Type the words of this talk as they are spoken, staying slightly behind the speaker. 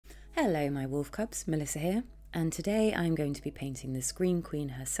Hello my wolf cubs, Melissa here, and today I'm going to be painting the Scream Queen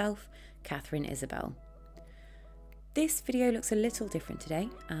herself, Katharine Isabelle. This video looks a little different today,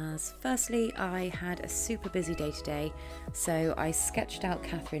 as firstly I had a super busy day today, so I sketched out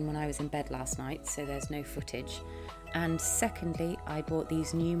Katharine when I was in bed last night, so there's no footage. And secondly, I bought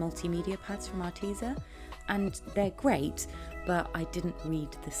these new multimedia pads from Arteza, and they're great, but I didn't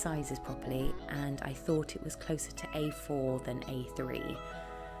read the sizes properly, and I thought it was closer to A4 than A3.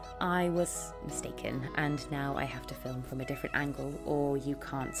 I was mistaken, and now I have to film from a different angle or you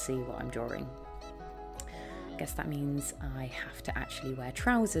can't see what I'm drawing. I guess that means I have to actually wear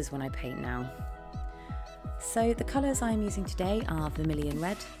trousers when I paint now. So the colours I'm using today are vermilion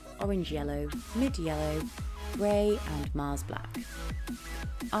red, orange yellow, mid yellow, grey and Mars black.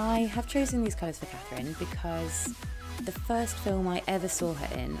 I have chosen these colours for Katharine because the first film I ever saw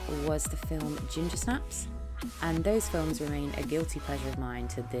her in was the film Ginger Snaps, and those films remain a guilty pleasure of mine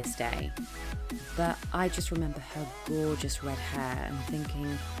to this day. But I just remember her gorgeous red hair and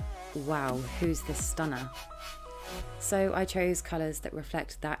thinking, wow, who's this stunner? So I chose colours that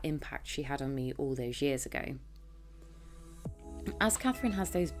reflect that impact she had on me all those years ago. As Katharine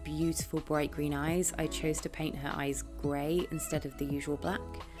has those beautiful bright green eyes, I chose to paint her eyes grey instead of the usual black.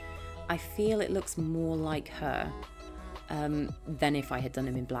 I feel it looks more like her than if I had done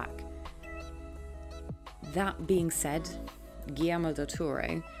them in black. That being said, Guillermo del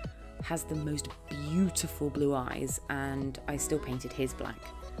Toro has the most beautiful blue eyes, and I still painted his black.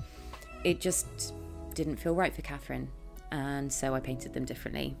 It just didn't feel right for Katharine, and so I painted them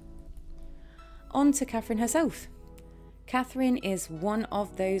differently. On to Katharine herself. Katharine is one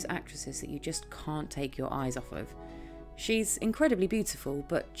of those actresses that you just can't take your eyes off of. She's incredibly beautiful,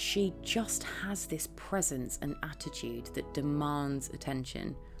 but she just has this presence and attitude that demands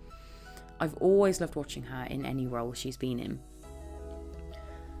attention. I've always loved watching her in any role she's been in.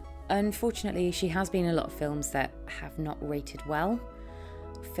 Unfortunately, she has been in a lot of films that have not rated well.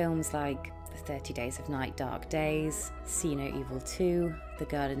 Films like The 30 Days of Night, Dark Days, See No Evil 2, The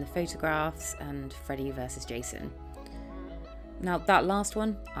Girl in the Photographs, and Freddy vs. Jason. Now, that last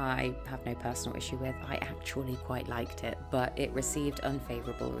one, I have no personal issue with. I actually quite liked it, but it received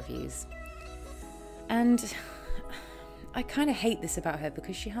unfavourable reviews. And I kind of hate this about her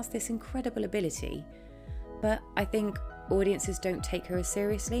because she has this incredible ability, but I think audiences don't take her as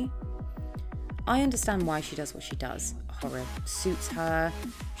seriously. I understand why she does what she does. Horror suits her,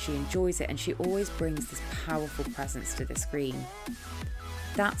 she enjoys it, and she always brings this powerful presence to the screen.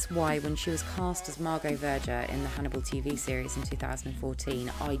 That's why when she was cast as Margot Verger in the Hannibal TV series in 2014,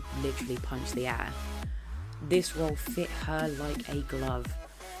 I literally punched the air. This role fit her like a glove.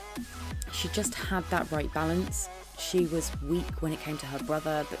 She just had that right balance. She was weak when it came to her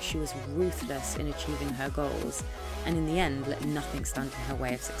brother, but she was ruthless in achieving her goals, and in the end let nothing stand in her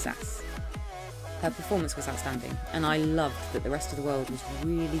way of success. Her performance was outstanding, and I loved that the rest of the world was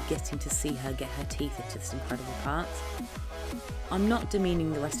really getting to see her get her teeth into this incredible part. I'm not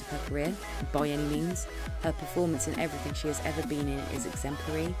demeaning the rest of her career, by any means. Her performance in everything she has ever been in is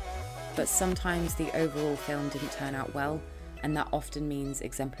exemplary, but sometimes the overall film didn't turn out well, and that often means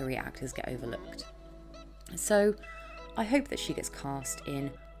exemplary actors get overlooked. So I hope that she gets cast in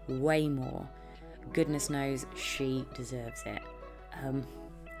way more. Goodness knows she deserves it.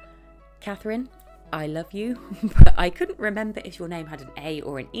 Katharine, I love you, but I couldn't remember if your name had an A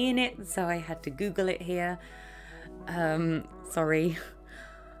or an E in it, so I had to Google it here. Sorry.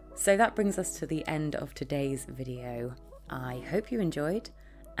 So that brings us to the end of today's video. I hope you enjoyed,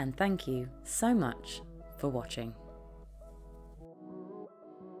 and thank you so much for watching.